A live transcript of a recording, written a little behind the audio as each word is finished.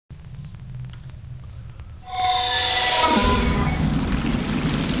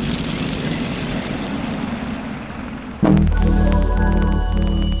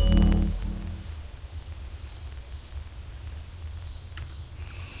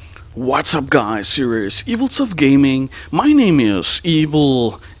What's up guys, here is EvilSoftGaming. My name is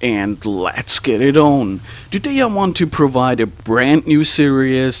Evil and let's get it on. Today I want to provide a brand new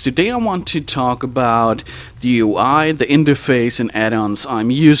series. Today I want to talk about the UI, the interface and add-ons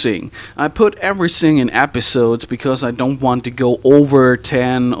I'm using. I put everything in episodes because I don't want to go over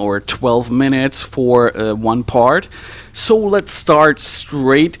 10 or 12 minutes for one part. So let's start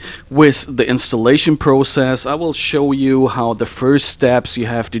straight with the installation process. I will show you how the first steps you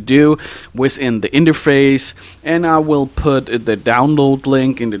have to do within the interface, and I will put the download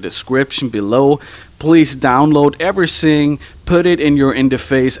link in the description below. Please download everything, put it in your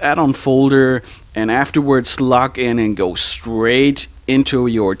interface add-on folder, and afterwards log in and go straight into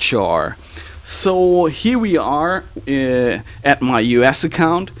your char. So here we are at my US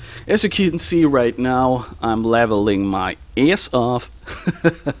account. As you can see right now, I'm leveling my ass off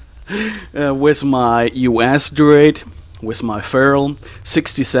with my US droid, with my feral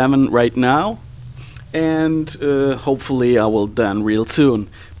 67 right now, and hopefully I will done real soon.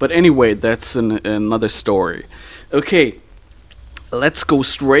 But anyway, that's another story. Okay, let's go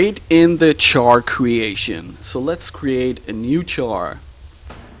straight in the char creation. So let's create a new char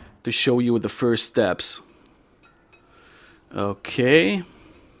to show you the first steps. Okay,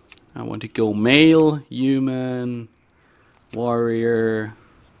 I want to go male, human, warrior.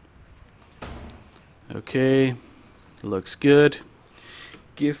 Okay, looks good.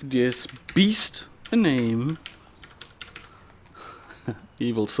 Give this beast a name.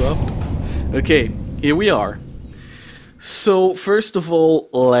 EvilSoft. Okay, here we are. So first of all,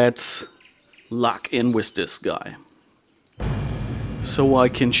 let's lock in with this guy, so I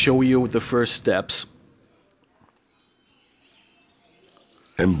can show you the first steps.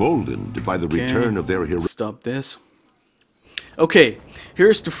 Emboldened by the return of their hero. Stop this. Okay,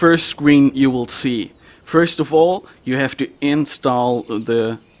 here's the first screen you will see. First of all, you have to install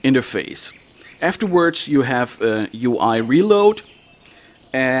the interface. Afterwards, you have a UI reload,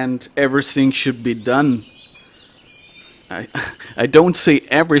 and everything should be done. I don't say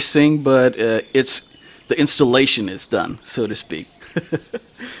everything, but it's the installation is done, so to speak.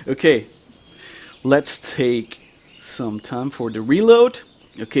 Okay, let's take some time for the reload.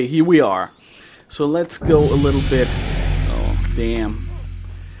 Okay, here we are. So let's go a little bit. Oh, damn.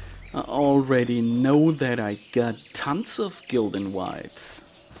 I already know that I got tons of golden whites.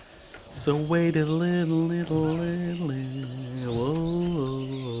 So wait a little. Whoa,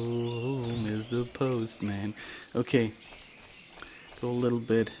 Mr. Postman. Okay, go a little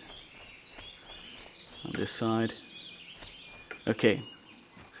bit on this side. Okay.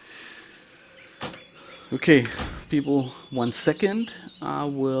 Okay, people, 1 second. I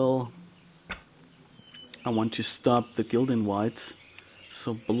want to stop the golden whites.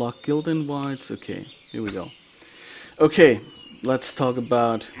 So block golden whites. Okay, here we go. Okay, let's talk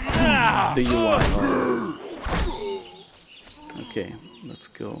about the UI. Okay, let's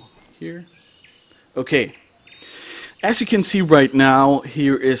go here. Okay, as you can see right now,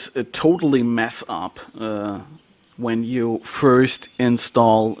 here is a totally mess up when you first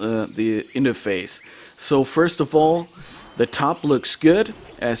install the interface. So first of all, the top looks good,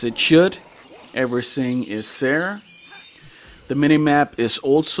 as it should. Everything is there. The minimap is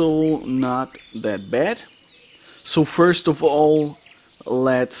also not that bad. So first of all,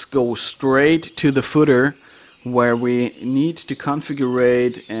 let's go straight to the footer, where we need to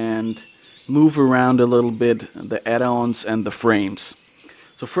configure and move around a little bit the add-ons and the frames.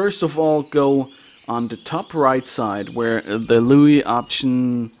 So first of all, go on the top right side where the Louis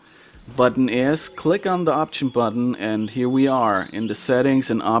option button is. Click on the option button, and here we are in the settings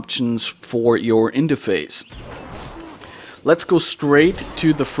and options for your interface. Let's go straight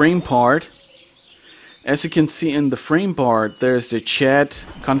to the frame part. As you can see in the frame part, there's the chat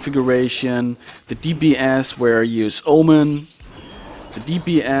configuration, the DPS where I use Omen, the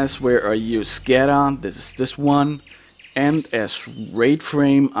DPS where I use Scatter, this is this one, and as rate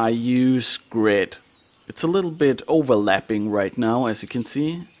frame I use Grid. It's a little bit overlapping right now, as you can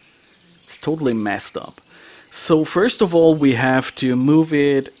see. It's totally messed up. So first of all, we have to move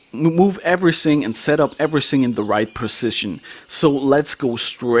everything and set up everything in the right position. So let's go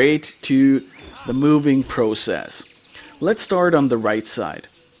straight to the moving process. Let's start on the right side.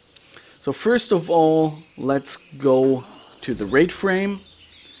 So first of all, let's go to the rate frame.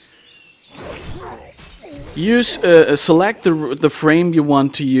 Use select the frame you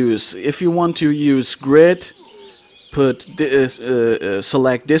want to use. If you want to use grid,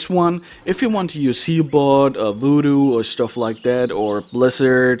 select this one. If you want to use Healbot or Voodoo or stuff like that, or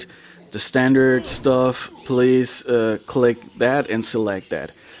Blizzard, the standard stuff, please click that and select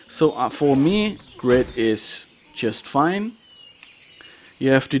that. So for me, grid is just fine. you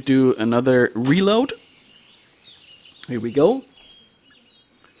have to do another reload. Here we go.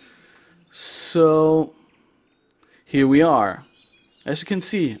 So here we are. As you can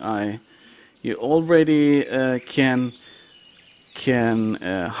see, you already can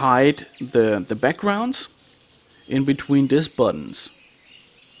hide the backgrounds in between these buttons.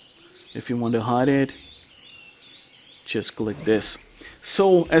 If you want to hide it, just click this.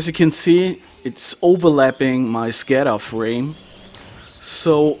 So as you can see, it's overlapping my scatter frame.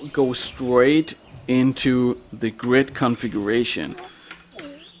 So go straight into the grid configuration.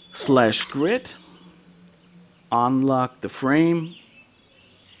 /grid, unlock the frame,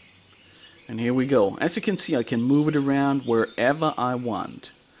 and here we go. As you can see, I can move it around wherever I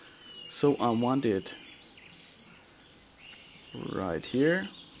want. So I want it right here.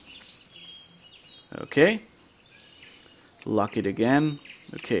 Okay. Lock it again.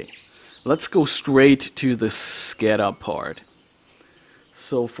 Okay. Let's go straight to the scatter part.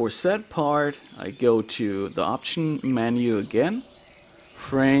 So for set part, I go to the option menu again.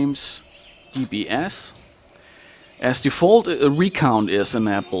 Frames, dbs. As default, a recount is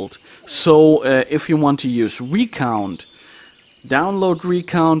enabled. So if you want to use recount, download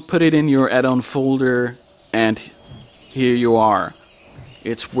recount, put it in your add-on folder, and here you are.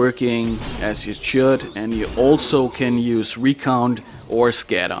 It's working as it should, and you also can use recount or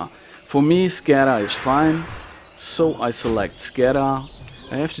scatter. For me, scatter is fine, so I select scatter.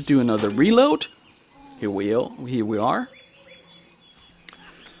 I have to do another reload. Here we are.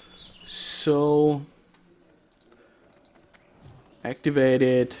 So activate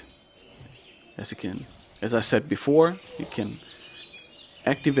it. As I said before, you can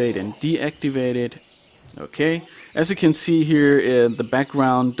activate and deactivate it. Okay. As you can see here, the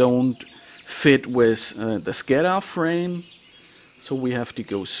background don't fit with the scatter frame, so we have to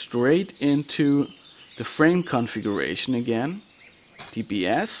go straight into the frame configuration again.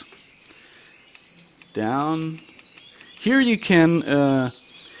 dbs down. Here you can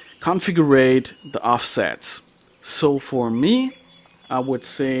configure the offsets. So for me, I would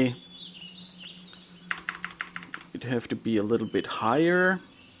say it'd have to be a little bit higher.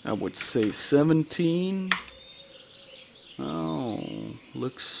 I would say 17. Oh,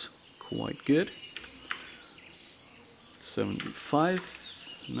 looks quite good. 75.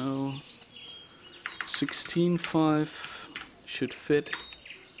 No. 16.5 should fit.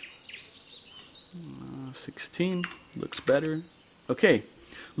 16 looks better. Okay,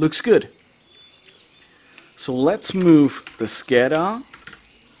 looks good. So let's move the scatter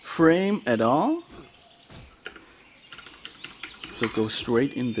frame at all. So go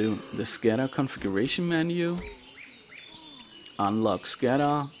straight into the scatter configuration menu, unlock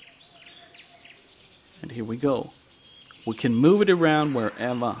scatter, and here we go. We can move it around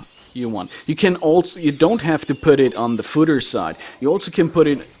wherever you want. You don't have to put it on the footer side. You also can put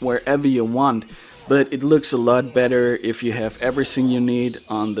it wherever you want, but it looks a lot better if you have everything you need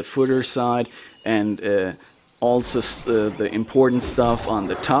on the footer side and also the important stuff on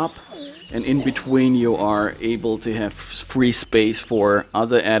the top. And in between you are able to have free space for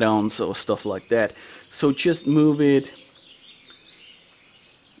other add-ons or stuff like that. So just move it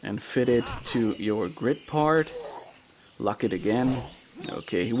and fit it to your grid part. Lock it again.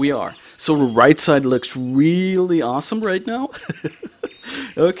 Okay, here we are. So the right side looks really awesome right now.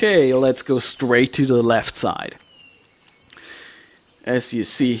 Okay, let's go straight to the left side. As you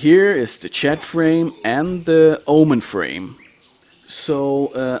see here is the chat frame and the omen frame.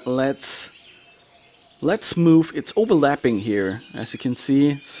 So let's move. It's overlapping here, as you can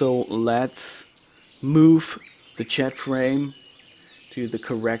see. So let's move the chat frame to the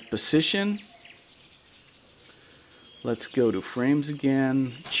correct position. Let's go to frames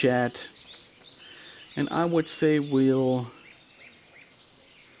again, chat, and I would say we'll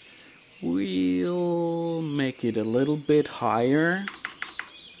make it a little bit higher.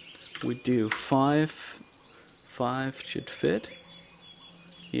 We do 5 should fit.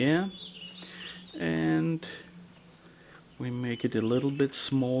 Yeah, and we make it a little bit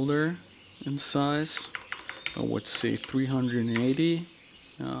smaller in size. I would say 380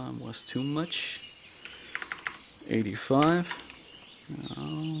 was too much. 85,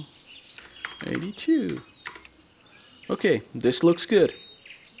 82. Okay, this looks good.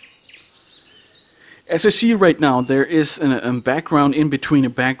 As you see right now, there is a background in between a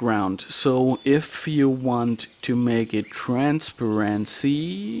background. So if you want to make it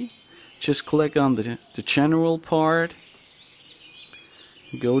transparency, just click on the general part,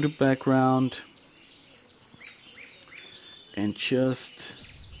 go to background, and just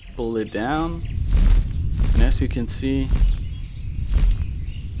pull it down. And as you can see,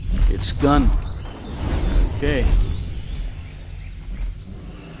 it's gone. Okay.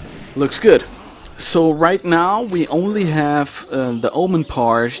 Looks good. So right now we only have the omen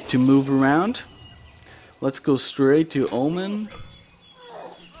part to move around. Let's go straight to omen.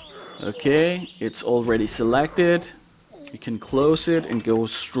 Okay, it's already selected. You can close it and go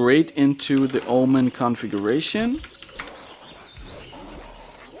straight into the omen configuration.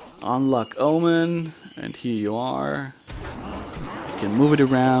 Unlock omen, and here you are. You can move it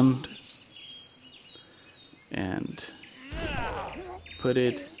around and put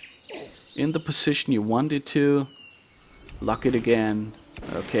it in the position you want it to. Lock it again.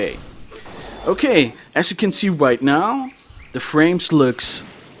 Okay. Okay, as you can see right now, the frames looks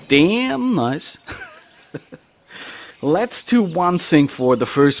damn nice. Let's do one thing for the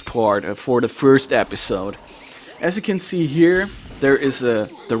first part, for the first episode. As you can see here, there is the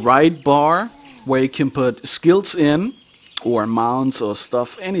right bar where you can put skills in, or mounts or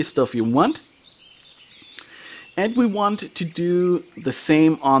stuff, any stuff you want. And we want to do the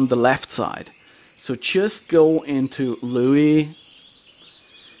same on the left side. So just go into Louis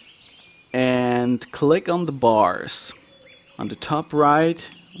and click on the bars. On the top right,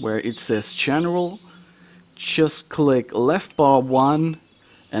 where it says general, just click left bar 1,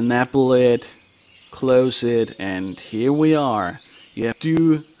 enable it, close it, and here we are. You have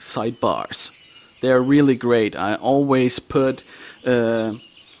 2 sidebars. They're really great. I always put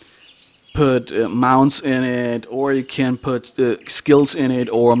mounts in it, or you can put skills in it,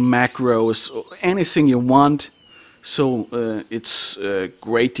 or macros, or anything you want. So it's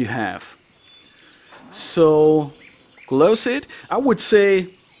great to have. So close it. I would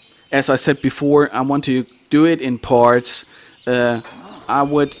say, as I said before, I want to do it in parts. I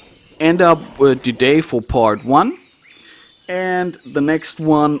would end up today for part 1, and the next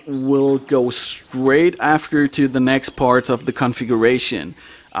one will go straight after to the next parts of the configuration.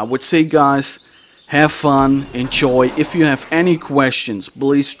 I would say, guys, have fun, enjoy. If you have any questions,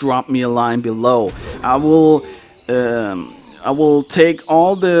 please drop me a line below. I will take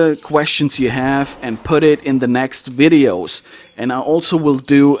all the questions you have and put it in the next videos. And I also will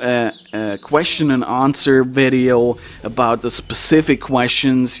do a question and answer video about the specific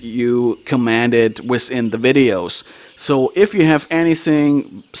questions you commanded within the videos. So if you have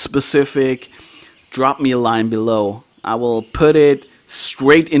anything specific, drop me a line below. I will put it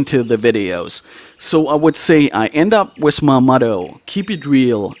straight into the videos. So I would say I end up with my motto: keep it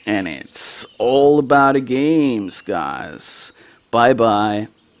real, and it's all about the games, guys. Bye bye.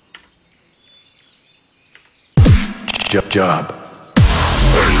 Job.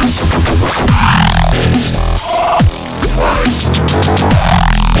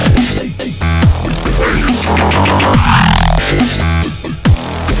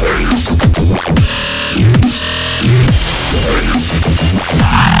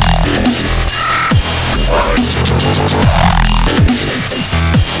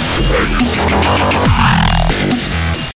 Hey!